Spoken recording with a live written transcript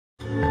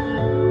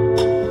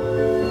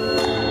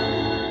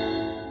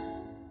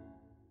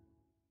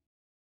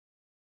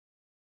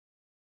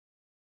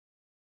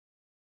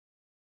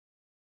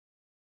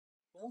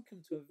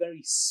welcome to a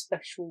very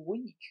special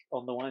week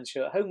on the Wine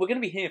Show at Home. We're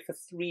going to be here for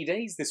 3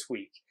 days this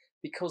week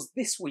because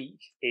this week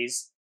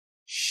is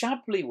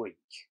Chablis week.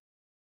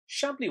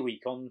 Chablis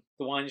week on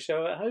the Wine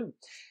Show at Home.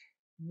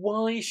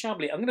 Why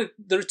Chablis?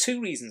 There are two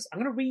reasons. I'm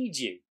going to read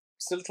you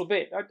just a little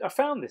bit. I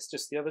found this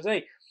just the other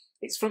day.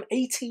 It's from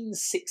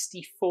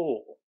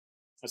 1864.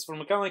 It's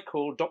from a guy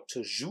called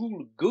Dr.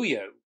 Jules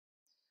Guyot,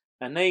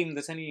 a name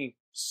that any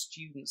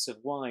students of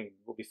wine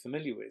will be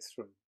familiar with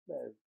from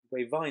the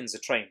way vines are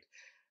trained.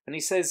 And he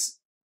says,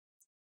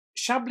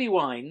 Chablis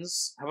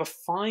wines have a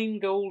fine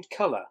gold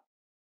colour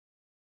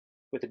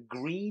with a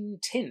green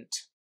tint.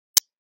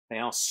 They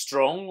are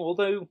strong,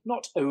 although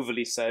not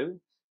overly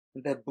so,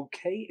 and their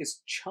bouquet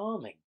is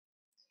charming.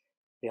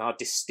 They are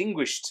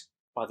distinguished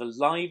by the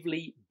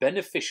lively,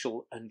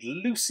 beneficial and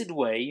lucid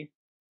way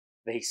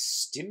they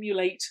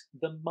stimulate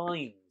the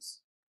minds.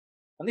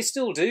 And they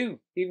still do,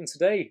 even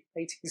today,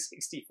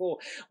 1864.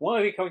 Why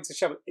are we coming to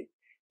Chablis?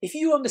 If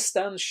you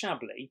understand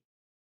Chablis,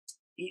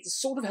 it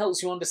sort of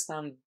helps you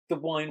understand the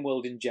wine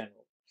world in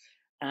general.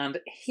 And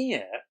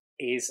here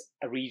is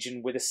a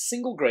region with a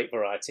single grape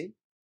variety,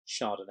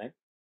 Chardonnay,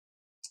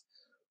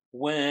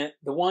 where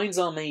the wines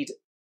are made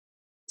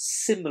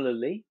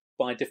similarly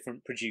by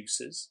different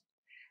producers,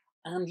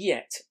 and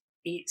yet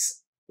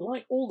it's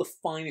like all the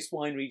finest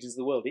wine regions of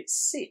the world, it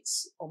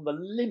sits on the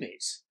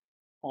limit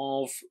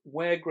of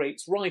where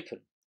grapes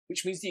ripen,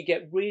 which means that you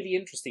get really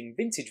interesting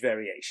vintage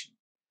variation.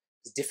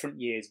 As different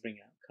years bring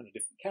out kind of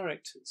different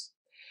characters.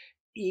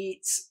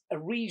 It's a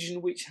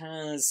region which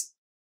has,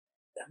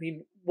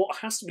 what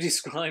has to be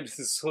described as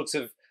a sort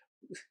of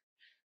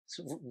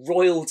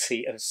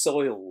royalty of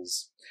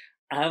soils.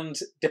 And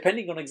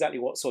depending on exactly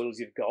what soils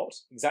you've got,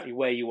 exactly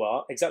where you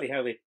are, exactly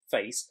how they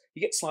face,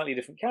 you get slightly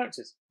different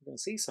characters. You're going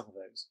to see some of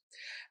those.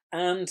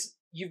 And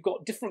you've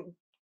got different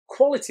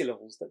quality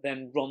levels that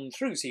then run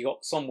through. So you've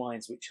got some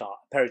wines which are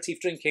aperitif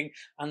drinking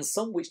and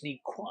some which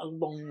need quite a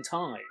long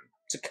time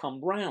to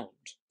come round.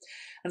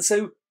 And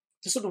so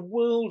the sort of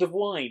world of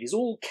wine is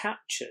all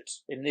captured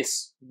in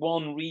this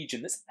one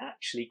region that's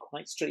actually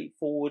quite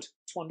straightforward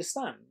to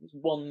understand. It's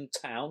one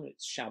town,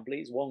 it's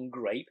Chablis, it's one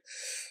grape,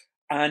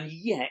 and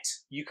yet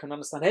you can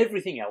understand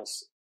everything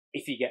else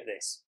if you get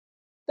this.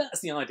 That's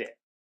the idea.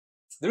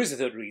 There is a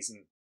third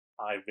reason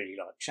I really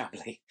like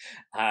Chablis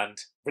and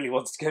really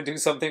wanted to go and do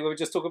something where we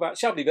just talk about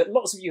Chablis, but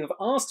lots of you have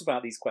asked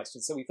about these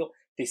questions, so we thought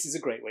this is a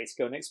great way to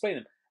go and explain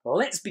them.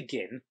 Let's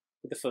begin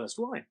with the first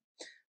wine,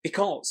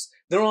 because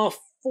there are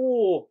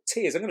 4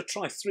 tiers. I'm going to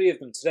try 3 of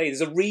them today.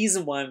 There's a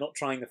reason why I'm not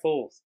trying the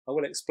 4th. I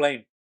will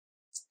explain.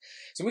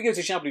 So when we go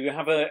to Chablis, we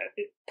have a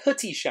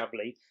Petit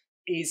Chablis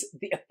is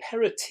the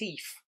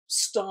aperitif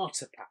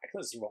starter pack.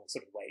 That's the wrong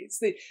sort of way.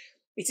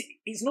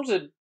 It's not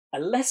a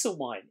lesser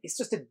wine. It's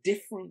just a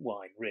different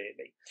wine,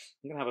 really.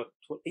 I'm going to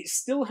have it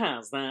still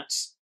has that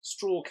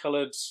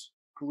straw-coloured,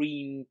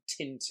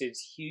 green-tinted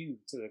hue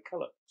to the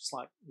colour, just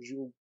like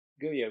Jules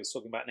Guyot was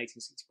talking about in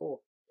 1864.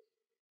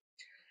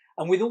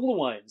 And with all the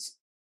wines,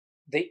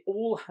 they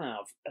all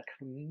have a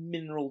kind of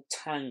mineral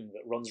tang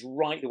that runs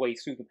right the way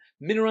through them.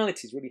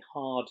 Minerality is really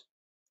hard,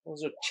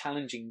 also a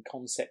challenging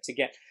concept to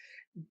get.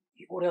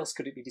 What else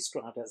could it be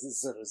described as?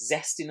 There's sort of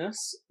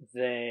zestiness,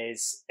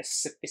 there's a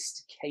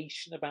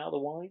sophistication about the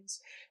wines,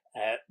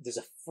 there's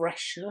a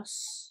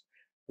freshness,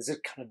 there's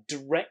a kind of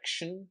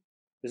direction,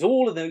 there's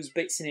all of those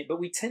bits in it, but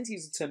we tend to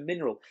use the term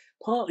mineral,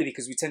 partly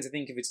because we tend to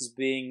think of it as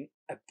being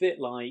a bit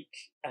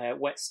like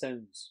wet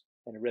stones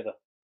in a river.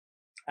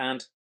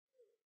 And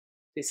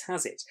this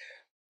has it.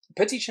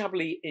 Petit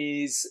Chablis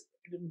is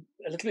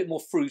a little bit more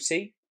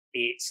fruity.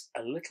 It's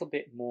a little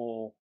bit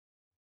more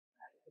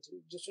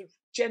just sort of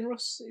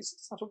generous.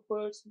 Is that a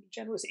word?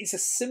 Generous. It's a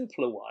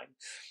simpler wine,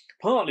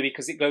 partly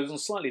because it goes on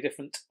slightly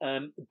different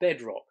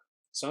bedrock.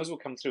 So as we'll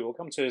come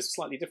to a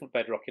slightly different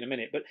bedrock in a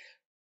minute. But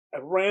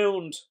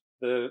around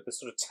the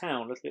sort of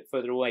town, a little bit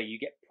further away, you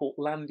get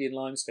Portlandian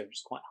limestone, which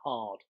is quite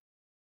hard.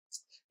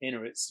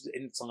 It's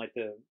inside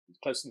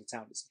close to the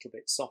town, it's a little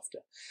bit softer.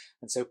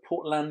 And so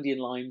Portlandian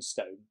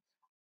limestone,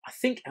 I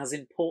think as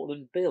in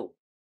Portland Bill,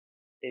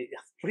 I'm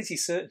pretty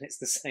certain it's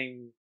the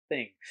same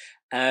thing.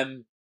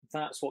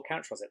 That's what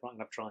characterises it. Right, I'm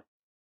going to try.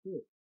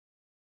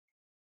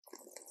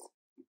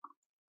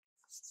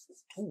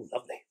 Oh,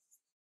 lovely.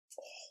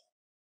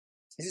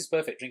 This is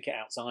perfect. Drink it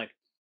outside,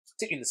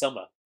 particularly in the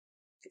summer.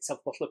 Get yourself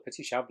a bottle of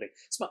Petit Chablis.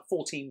 It's about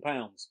 £14.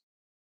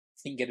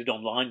 You can get it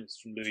online. It's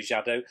from Louis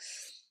Jadot.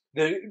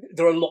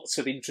 There are lots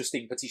of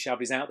interesting Petit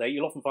Chablis out there.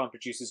 You'll often find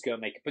producers go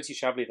and make a Petit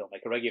Chablis, they'll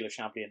make a regular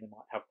Chablis, and they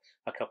might have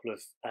a couple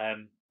of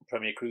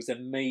Premier Crus. There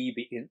may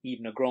be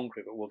even a Grand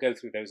Cru, but we'll go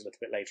through those a little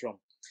bit later on.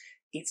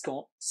 It's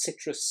got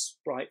citrus,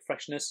 bright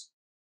freshness.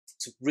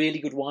 It's a really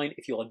good wine.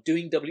 If you are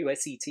doing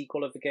WSET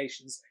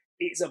qualifications,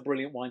 it's a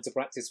brilliant wine to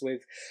practice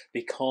with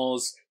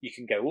because you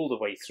can go all the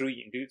way through.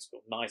 You can do it's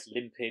got nice,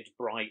 limpid,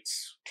 bright,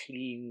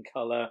 clean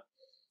colour,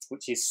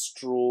 which is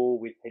straw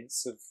with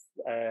hints of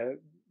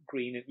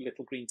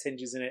little green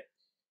tinges in it.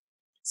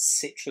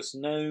 Citrus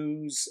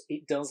nose.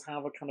 It does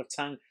have a kind of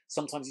tang.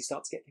 Sometimes you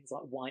start to get things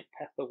like white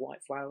pepper,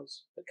 white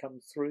flowers that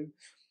come through.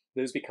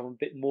 Those become a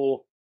bit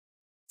more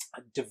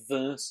and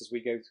diverse as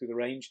we go through the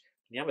range.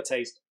 And you have a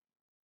taste.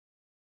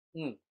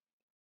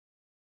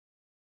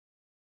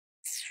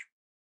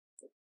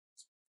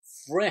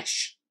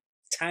 Fresh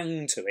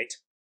tang to it.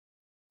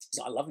 It's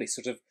got a lovely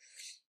sort of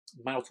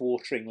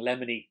mouth-watering,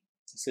 lemony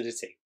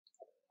acidity.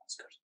 That's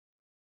good.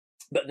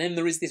 But then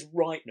there is this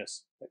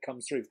ripeness that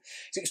comes through.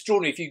 It's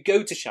extraordinary. If you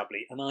go to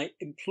Chablis, and I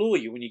implore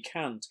you when you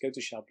can to go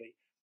to Chablis,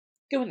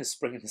 go in the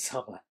spring and the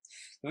summer.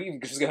 I mean, you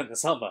can just go in the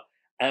summer.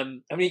 I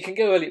mean, you can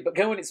go early, but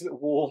go when it's a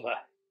bit warmer.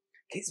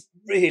 It's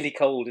really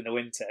cold in the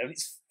winter, and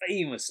it's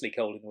famously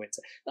cold in the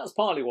winter. That's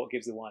partly what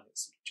gives the wine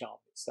its sort of charm,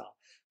 its style,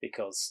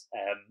 because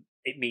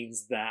it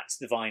means that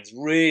the vines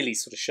really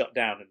sort of shut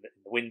down in the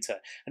winter,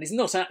 and it's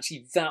not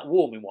actually that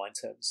warm in wine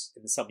terms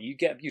in the summer. You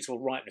get a beautiful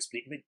ripeness, but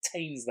it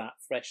maintains that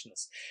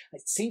freshness. I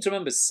seem to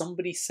remember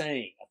somebody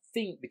saying, I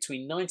think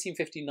between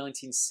 1950 and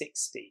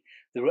 1960,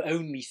 there were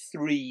only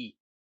 3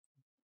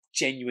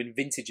 genuine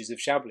vintages of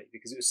Chablis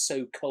because it was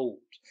so cold.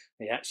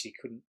 They actually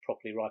couldn't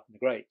properly ripen the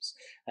grapes.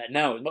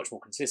 Now it's much more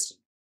consistent.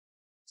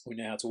 We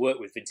know how to work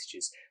with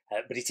vintages,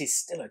 but it is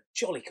still a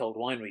jolly cold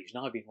wine region.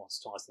 I've been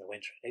once or twice in the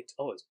winter. It's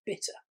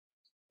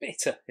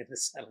bitter in the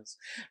cellars.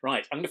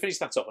 Right, I'm going to finish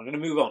that off. I'm going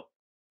to move on.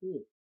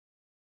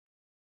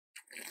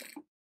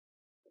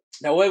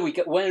 Now,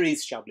 where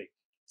is Chablis?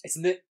 It's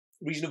in the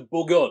region of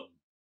Bourgogne.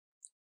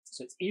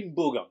 So it's in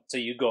Bourgogne. So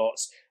you've got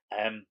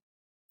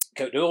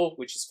Côte d'Or,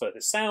 which is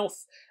further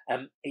south.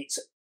 It's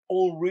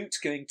en route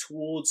going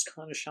towards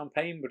kind of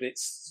Champagne, but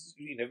it's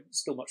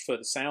still much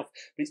further south.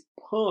 But it's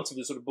part of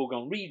the sort of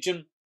Bourgogne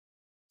region.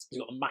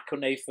 You've got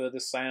Mâconnais further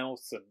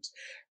south,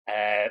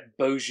 and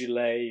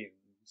Beaujolais, and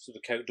sort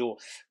of Côte d'Or.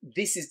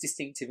 This is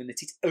distinctive in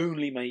that it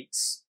only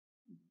makes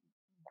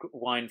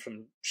wine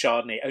from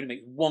Chardonnay. It only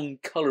makes one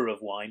colour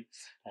of wine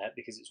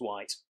because it's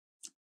white,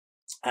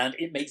 and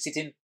it makes it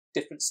in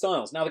different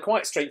styles. Now, they're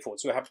quite straightforward.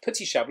 So we have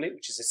Petit Chablis,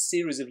 which is a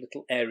series of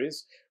little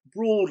areas,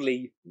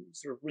 broadly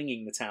sort of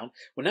ringing the town.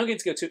 We're now going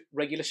to go to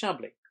regular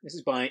Chablis. This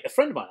is by a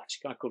friend of mine,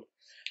 actually, a guy called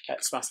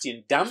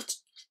Sebastian Damt.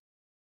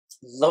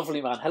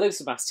 Lovely man. Hello,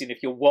 Sebastian,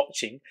 if you're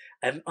watching.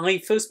 I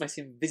first met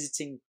him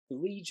visiting the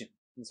region.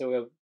 And so we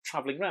were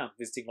travelling around,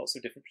 visiting lots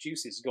of different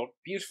producers. He's got a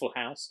beautiful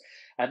house.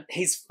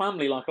 His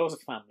family, like a lot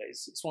of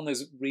families, it's one of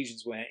those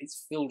regions where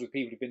it's filled with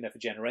people who've been there for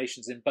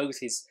generations. And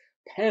both his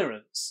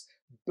parents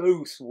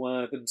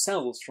were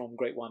themselves from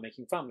great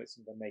winemaking families,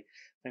 and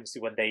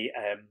when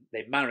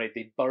they married,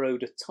 they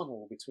burrowed a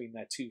tunnel between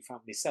their 2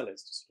 family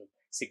cellars to sort of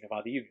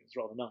signify the union. It's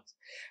rather nice.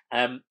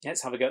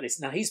 Let's have a go at this.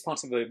 Now, he's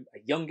part of a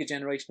younger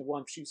generation of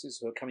wine producers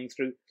who are coming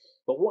through,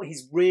 but what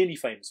he's really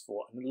famous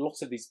for, and a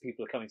lot of these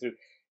people are coming through,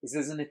 is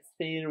there's an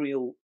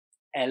ethereal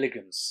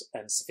elegance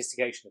and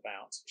sophistication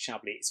about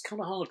Chablis. It's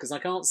kind of hard because I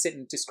can't sit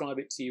and describe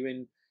it to you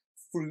in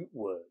fruit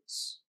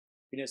words.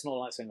 It's not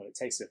like saying, well, it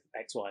tastes of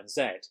X, Y, and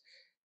Z.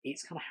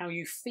 It's kind of how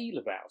you feel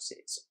about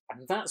it.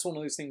 And that's one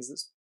of those things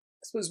that's,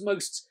 I suppose,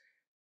 most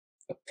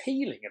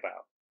appealing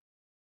about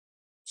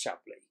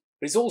Chablis.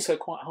 But it's also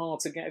quite hard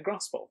to get a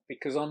grasp of,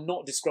 because I'm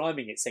not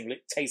describing it saying, well,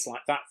 it tastes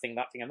like that thing,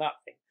 and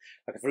that thing,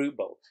 like a fruit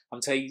bowl.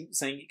 I'm saying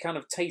it kind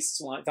of tastes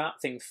like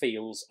that thing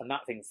feels, and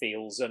that thing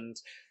feels, and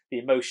the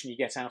emotion you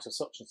get out of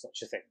such and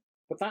such a thing.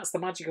 But that's the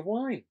magic of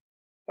wine.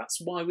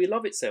 That's why we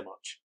love it so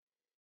much.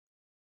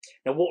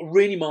 Now, what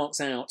really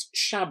marks out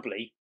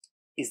Chablis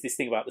is this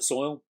thing about the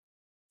soil.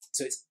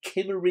 So it's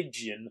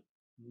Kimmeridgian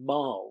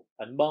marl,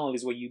 and marl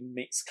is where you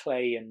mix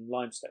clay and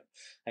limestone.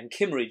 And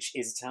Kimmeridge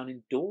is a town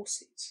in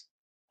Dorset.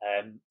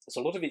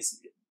 So a lot of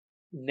it's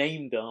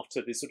named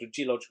after the sort of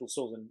geological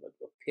soils and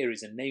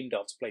periods, and named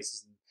after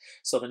places in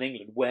southern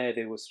England where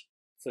they were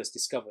first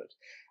discovered.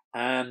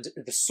 And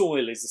the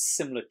soil is a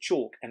similar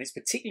chalk, and it's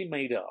particularly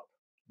made up.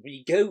 When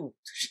you go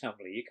to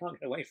Chablis, you can't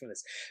get away from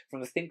this,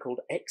 from a thing called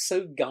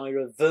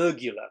Exogyra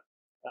virgula.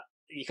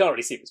 You can't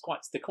really see them.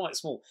 They're quite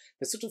small.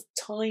 They're sort of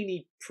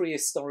tiny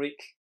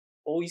prehistoric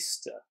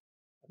oyster.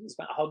 I think it's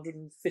about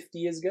 150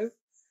 years ago.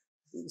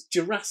 It was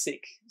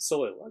Jurassic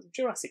soil.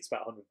 Jurassic's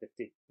about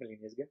 150 million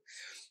years ago.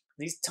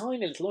 These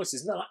tiny little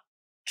oysters, there are like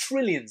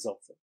trillions of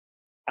them.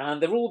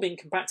 And they're all being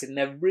compacted, and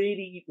they're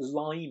really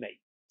limey.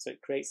 So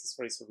it creates this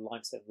very sort of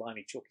limestone,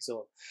 limey, chalky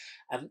soil.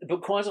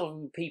 But quite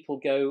often people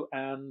go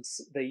and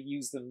they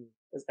use them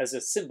as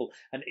a symbol.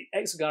 And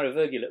Exogyra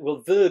virgula,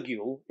 well,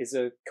 virgule is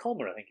a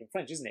comma, I think, in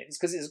French, isn't it? It's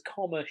because it's a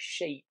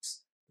comma-shaped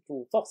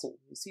little fossil.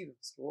 You see them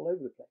all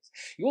over the place.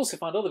 You also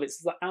find other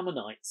bits, like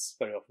ammonites,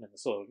 very often in the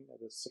soil.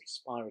 Those sort of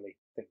spirally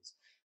things,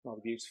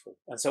 rather beautiful.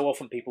 And so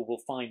often people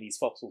will find these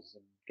fossils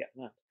and get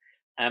them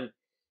out.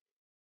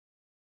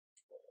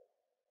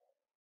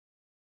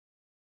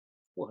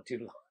 Well, I do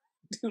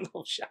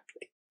love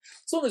Chablis.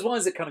 It's one of those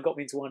wines that kind of got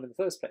me into wine in the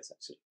first place,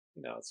 actually.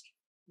 I was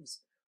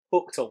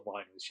hooked on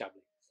wine with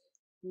Chablis.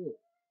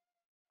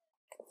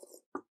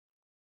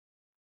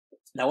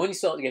 Now, when you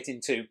start to get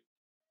into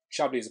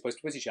Chablis as opposed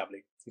to Petit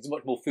Chablis, it's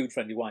much more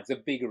food-friendly wines. They're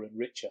bigger and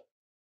richer.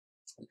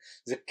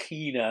 There's a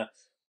keener,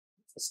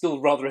 still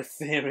rather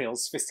ethereal,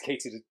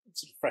 sophisticated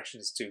sort of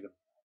freshness to them.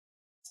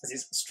 There's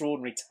this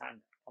extraordinary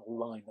tang and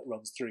line that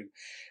runs through.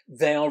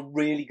 They are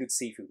really good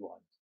seafood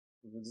wines.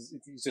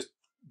 It's just,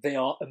 they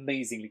are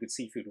amazingly good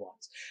seafood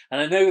wines.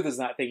 And I know there's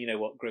that thing,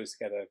 what grows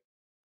together,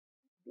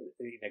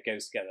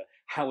 goes together.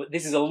 How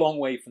this is a long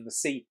way from the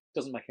sea,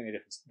 doesn't make any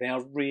difference. They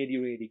are really,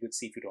 really good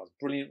seafood wines.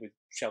 Brilliant with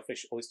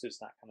shellfish, oysters,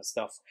 that kind of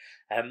stuff.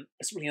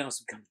 It's really nice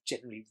with kind of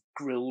generally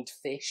grilled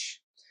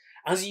fish.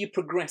 As you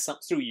progress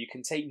up through, you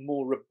can take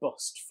more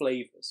robust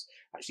flavours.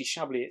 Actually,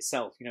 Chablis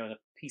itself, and a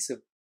piece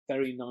of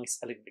very nice,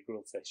 elegantly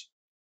grilled fish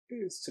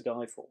is to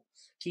die for.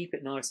 Keep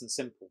it nice and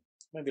simple.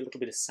 Maybe a little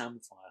bit of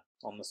samphire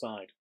on the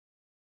side.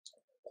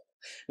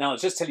 Now, I'll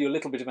just tell you a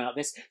little bit about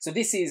this. So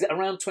this is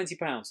around £20.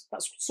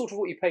 That's sort of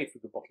what you pay for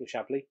a good bottle of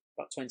Chablis,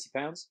 about £20.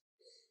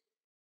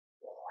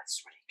 Oh,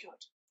 it's really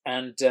good.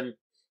 And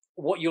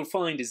what you'll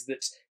find is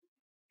that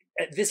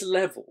at this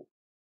level,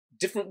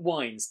 different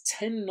wines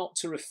tend not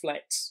to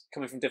reflect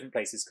coming from different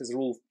places because they're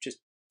all just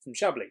from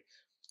Chablis,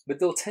 but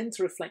they'll tend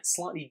to reflect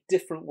slightly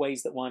different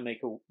ways that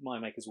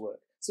winemakers work.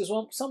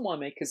 So some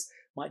winemakers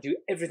might do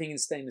everything in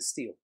stainless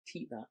steel,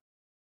 keep that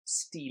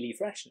steely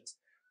freshness.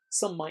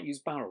 Some might use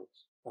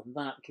barrels, and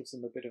that gives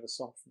them a bit of a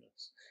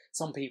softness.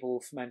 Some people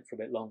ferment for a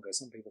bit longer,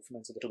 some people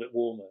ferment a little bit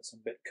warmer,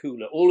 some a bit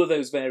cooler, all of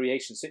those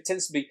variations. So it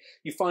tends to be,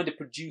 you find a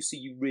producer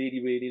you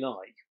really, really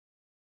like,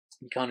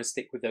 you kind of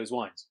stick with those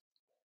wines.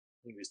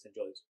 You just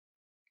enjoy those.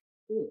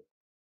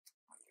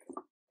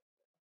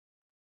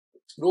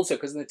 But also,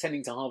 because they're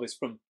tending to harvest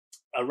from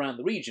around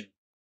the region,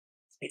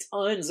 it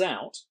irons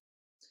out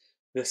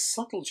the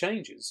subtle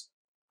changes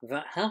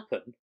that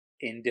happen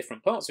in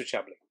different parts of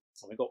Chablis.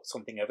 And we've got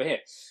something over here.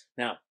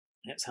 Now,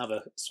 let's have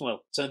a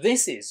smell. So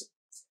this is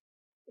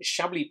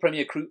Chablis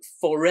Premier Cru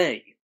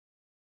Forêt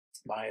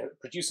by a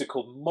producer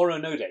called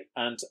Moronode.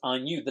 And I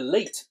knew the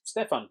late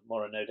Stéphane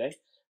Moronode.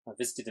 I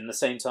visited him the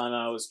same time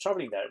I was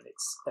travelling there. And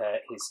it's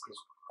his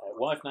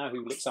wife now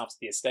who looks after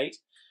the estate.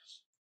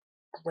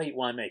 Great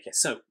winemaker.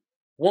 So,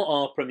 what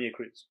are Premier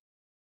Crus?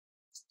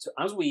 So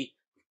as we've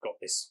got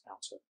this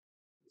out of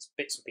these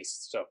bits and pieces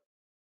of stuff,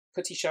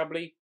 Petit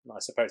Chablis,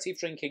 nice aperitif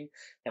drinking.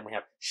 Then we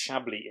have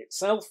Chablis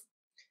itself.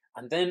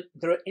 And then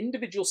there are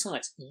individual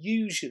sites,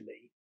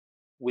 usually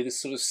with a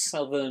sort of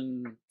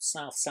southern,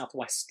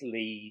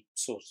 southwesterly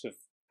sort of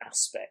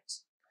aspect.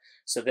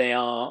 So they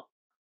are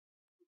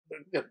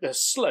the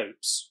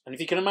slopes. And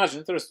if you can imagine,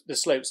 if there are the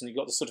slopes and you've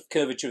got the sort of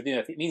curvature of the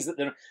earth, it means that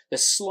they're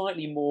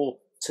slightly more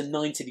to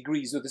 90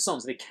 degrees with the sun,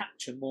 so they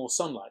capture more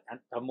sunlight and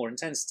have more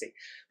intensity.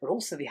 But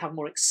also they have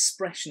more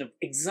expression of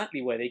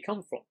exactly where they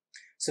come from.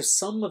 So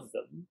some of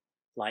them,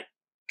 like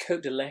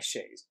Côte de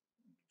Leches,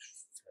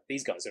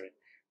 these guys are in,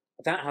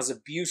 that has a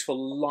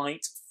beautiful,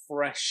 light,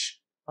 fresh,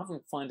 I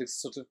often find a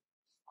sort of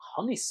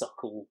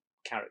honeysuckle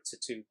character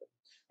to them,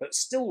 but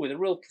still with a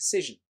real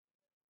precision.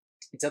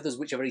 It's others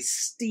which are very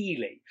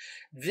steely.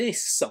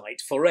 This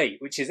site, Forêt,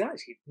 which is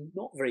actually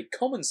not a very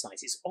common site,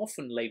 it's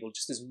often labelled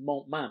just as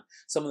Montman.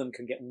 Some of them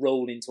can get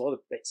rolled into other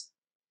bits.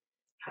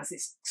 Has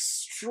this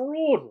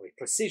extraordinary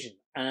precision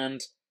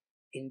and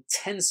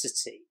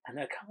intensity and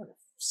a kind of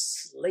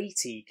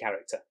slaty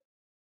character.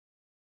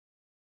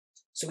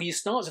 So you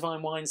start to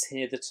find wines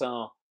here that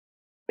are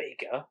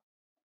bigger.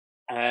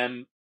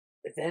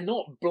 They're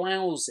not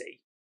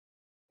blousy.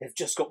 They've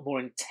just got more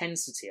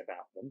intensity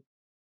about them.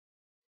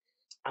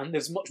 And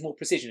there's much more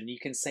precision, and you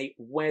can say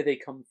where they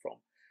come from.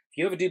 If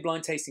you ever do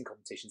blind tasting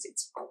competitions,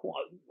 it's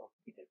quite,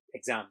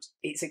 exams,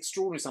 it's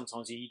extraordinary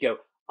sometimes. You go,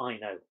 I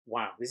know,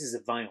 wow, this is a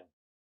Vaillon,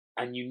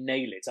 and you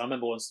nail it. I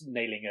remember once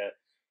nailing a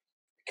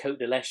Côte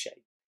de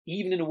Leches,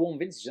 even in a warm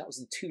vintage, that was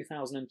in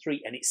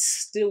 2003, and it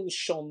still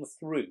shone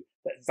through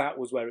that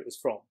was where it was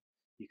from.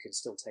 You can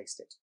still taste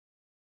it.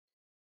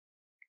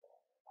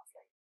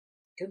 Lovely.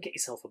 Go and get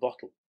yourself a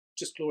bottle.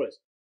 Just glorious.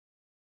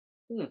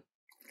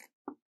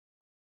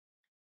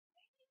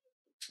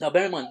 Now,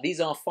 bear in mind,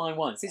 these are fine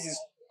wines. This is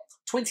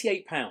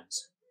 £28.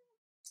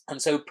 And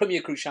so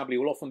Premier Cru Chablis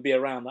will often be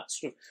around that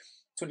sort of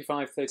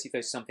 25, 30,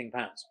 30-something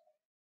pounds.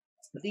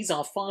 But these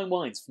are fine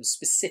wines from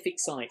specific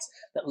sites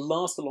that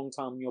last a long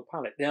time on your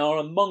palate. They are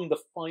among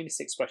the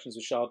finest expressions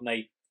of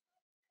Chardonnay.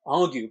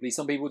 Arguably,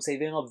 some people would say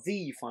they are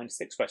the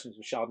finest expressions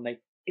of Chardonnay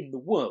in the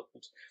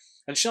world.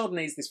 And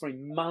Chardonnay is this very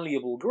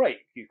malleable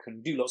grape. You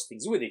can do lots of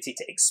things with it.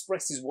 It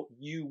expresses what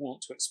you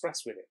want to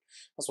express with it.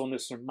 That's one of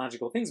the sort of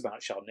magical things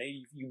about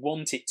Chardonnay. You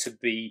want it to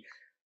be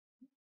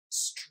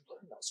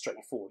not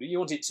straightforward. You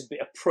want it to be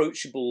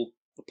approachable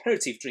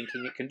aperitif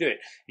drinking, it can do it.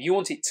 If you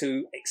want it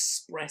to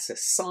express a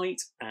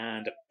site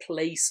and a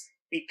place,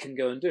 it can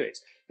go and do it.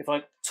 If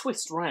I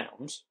twist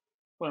round,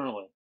 where are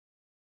we?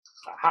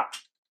 Aha!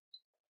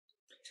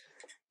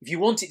 If you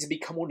want it to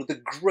become one of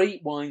the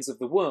great wines of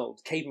the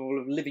world, capable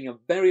of living a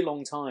very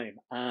long time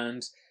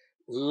and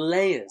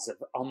layers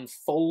of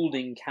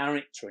unfolding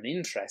character and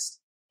interest,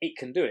 it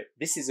can do it.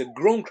 This is a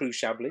Grand Cru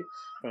Chablis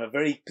from a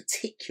very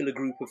particular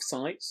group of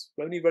sites,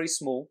 only very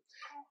small,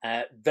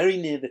 very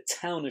near the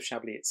town of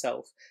Chablis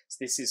itself. So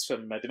this is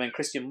from Domaine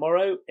Christian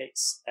Moreau.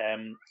 It's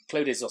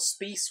Clos des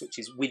Hospices, which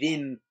is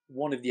within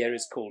one of the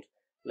areas called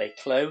Les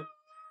Clos.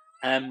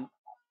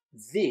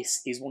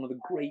 This is one of the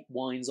great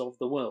wines of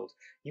the world.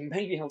 You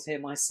may be able to hear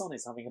my son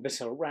is having a bit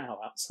of a row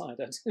outside.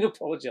 I do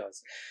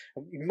apologise.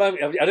 I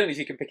don't know if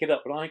you can pick it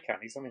up, but I can.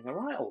 He's having a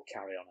right old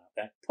carry on out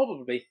there.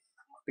 Probably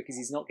because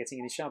he's not getting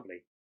any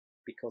Chablis,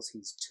 because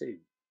he's 2.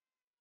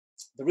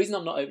 The reason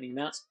I'm not opening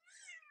that,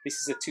 this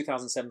is a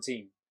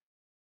 2017.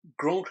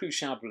 Grand Cru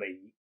Chablis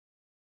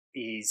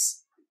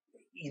is,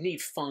 you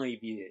need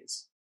 5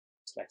 years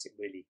to let it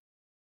really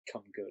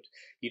come good.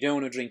 You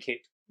don't want to drink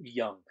it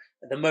young.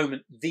 At the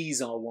moment,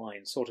 these are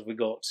wines. Sort of, we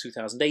got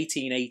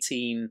 2018,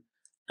 18,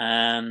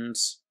 and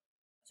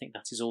I think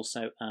that is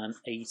also an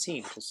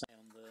 18. It'll say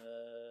on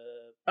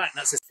the back,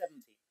 that's a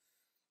 17.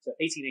 So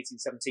 18, 18,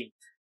 17.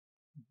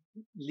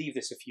 Leave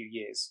this a few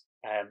years.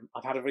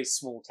 I've had a very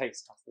small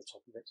taste off the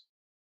top of it.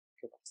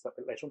 Go back to that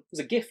bit later on. It was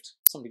a gift.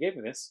 Somebody gave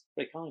me this.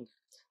 Very kind.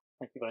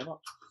 Thank you very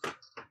much.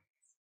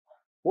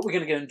 What we're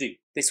going to go and do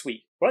this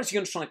week, we're actually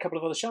going to try a couple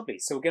of other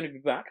Chablis. So we're going to be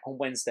back on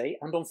Wednesday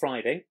and on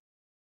Friday.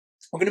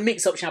 I'm going to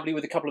mix up Chablis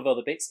with a couple of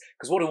other bits,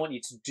 because what I want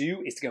you to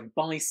do is to go and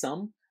buy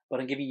some, but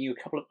I'm giving you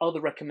a couple of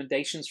other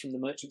recommendations from the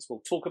merchants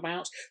we'll talk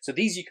about. So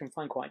these you can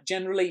find quite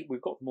generally.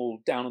 We've got them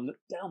all down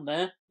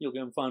there. You'll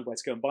go and find where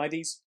to go and buy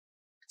these.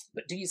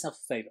 But do yourself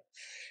a favour.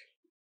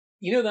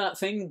 You know that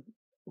thing,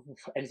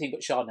 anything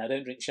but Chardonnay, I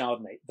don't drink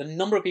Chardonnay. The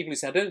number of people who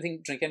say, I don't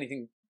drink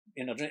anything,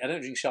 I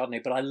don't drink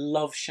Chardonnay, but I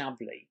love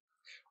Chablis.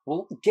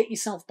 Well, get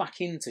yourself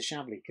back into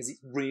Chablis, because it's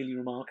really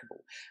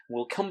remarkable.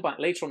 We'll come back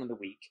later on in the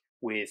week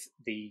with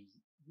a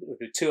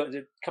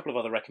couple of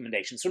other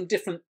recommendations from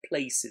different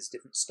places,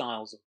 different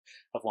styles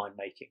of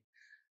winemaking.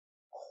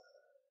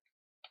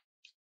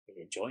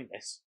 Really enjoying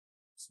this.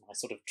 It's my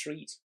sort of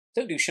treat.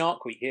 Don't do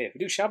Shark Week here. We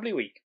do Chablis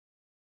Week.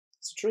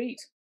 It's a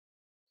treat.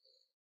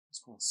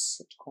 Just going to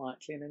sit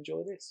quietly and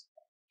enjoy this.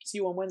 See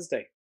you on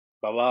Wednesday.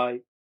 Bye-bye.